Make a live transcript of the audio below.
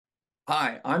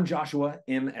Hi, I'm Joshua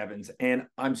M. Evans, and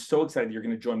I'm so excited you're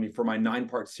going to join me for my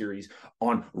 9-part series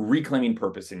on reclaiming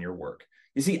purpose in your work.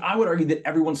 You see, I would argue that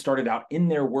everyone started out in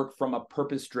their work from a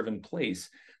purpose-driven place,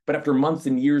 but after months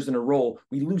and years in a role,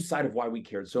 we lose sight of why we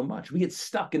cared so much. We get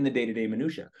stuck in the day-to-day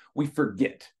minutia. We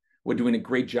forget what doing a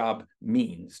great job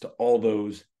means to all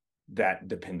those that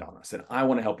depend on us, and I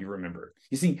want to help you remember.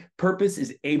 You see, purpose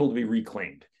is able to be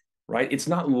reclaimed, right? It's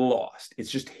not lost.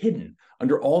 It's just hidden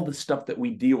under all the stuff that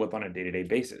we deal with on a day-to-day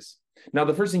basis. Now,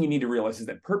 the first thing you need to realize is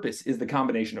that purpose is the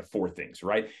combination of 4 things,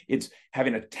 right? It's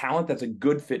having a talent that's a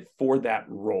good fit for that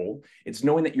role. It's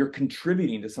knowing that you're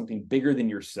contributing to something bigger than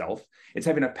yourself. It's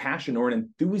having a passion or an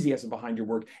enthusiasm behind your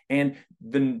work and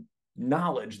the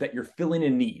knowledge that you're filling a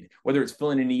need, whether it's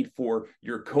filling a need for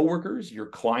your coworkers, your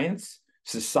clients,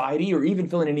 society, or even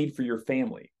filling a need for your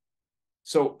family.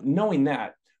 So knowing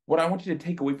that, what I want you to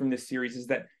take away from this series is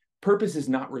that purpose is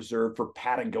not reserved for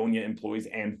Patagonia employees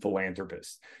and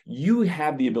philanthropists. You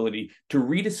have the ability to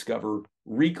rediscover,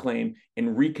 reclaim,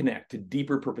 and reconnect to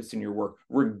deeper purpose in your work,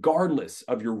 regardless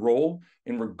of your role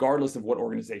and regardless of what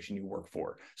organization you work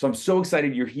for. So I'm so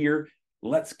excited you're here.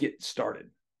 Let's get started.